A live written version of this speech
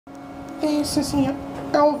This is the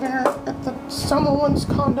elevator at the Summerwinds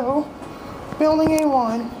condo, building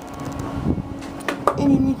A1,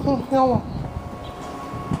 and you need to go on.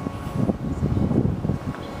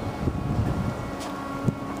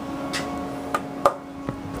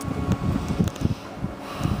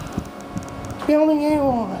 Building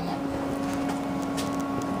A1.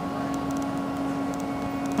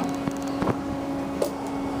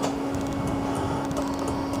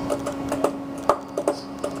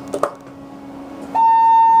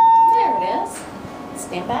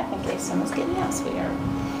 Stand back in case someone's getting out, sweetheart.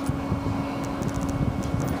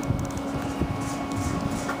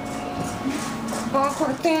 Lock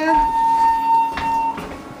right there.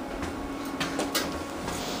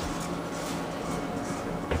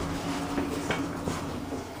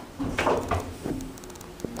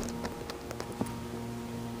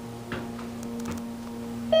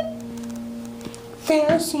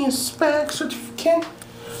 There's the inspect certificate.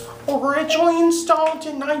 Originally installed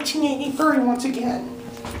in 1983 once again.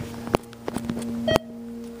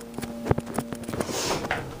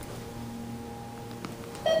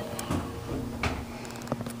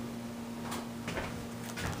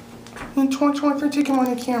 In 2023, taking on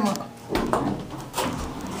the camera.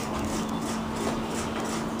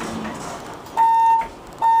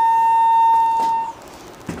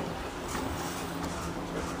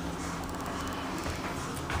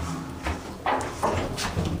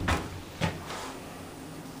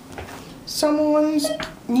 Someone's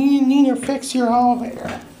need to fix your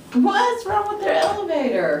elevator. What's wrong with their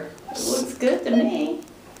elevator? It looks good to me.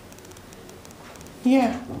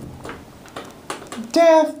 Yeah.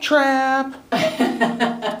 Death trap.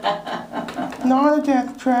 Not a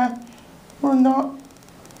death trap. We're not.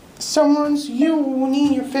 You will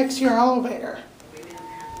need to fix your elevator.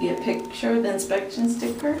 You a picture of the inspection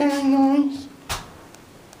sticker? Very nice.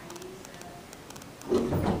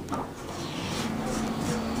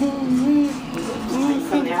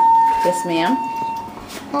 Yes, ma'am.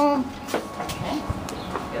 Okay.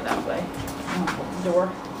 Go that way.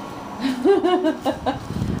 Door.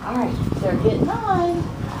 Alright, they're getting on.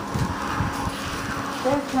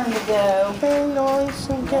 Their turn to go. Very nice.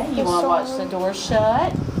 And Okay, you want to watch the door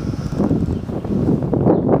shut? There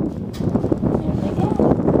they go.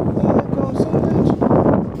 There goes it.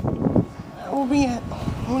 That will be it.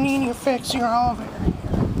 We need to fix your elevator.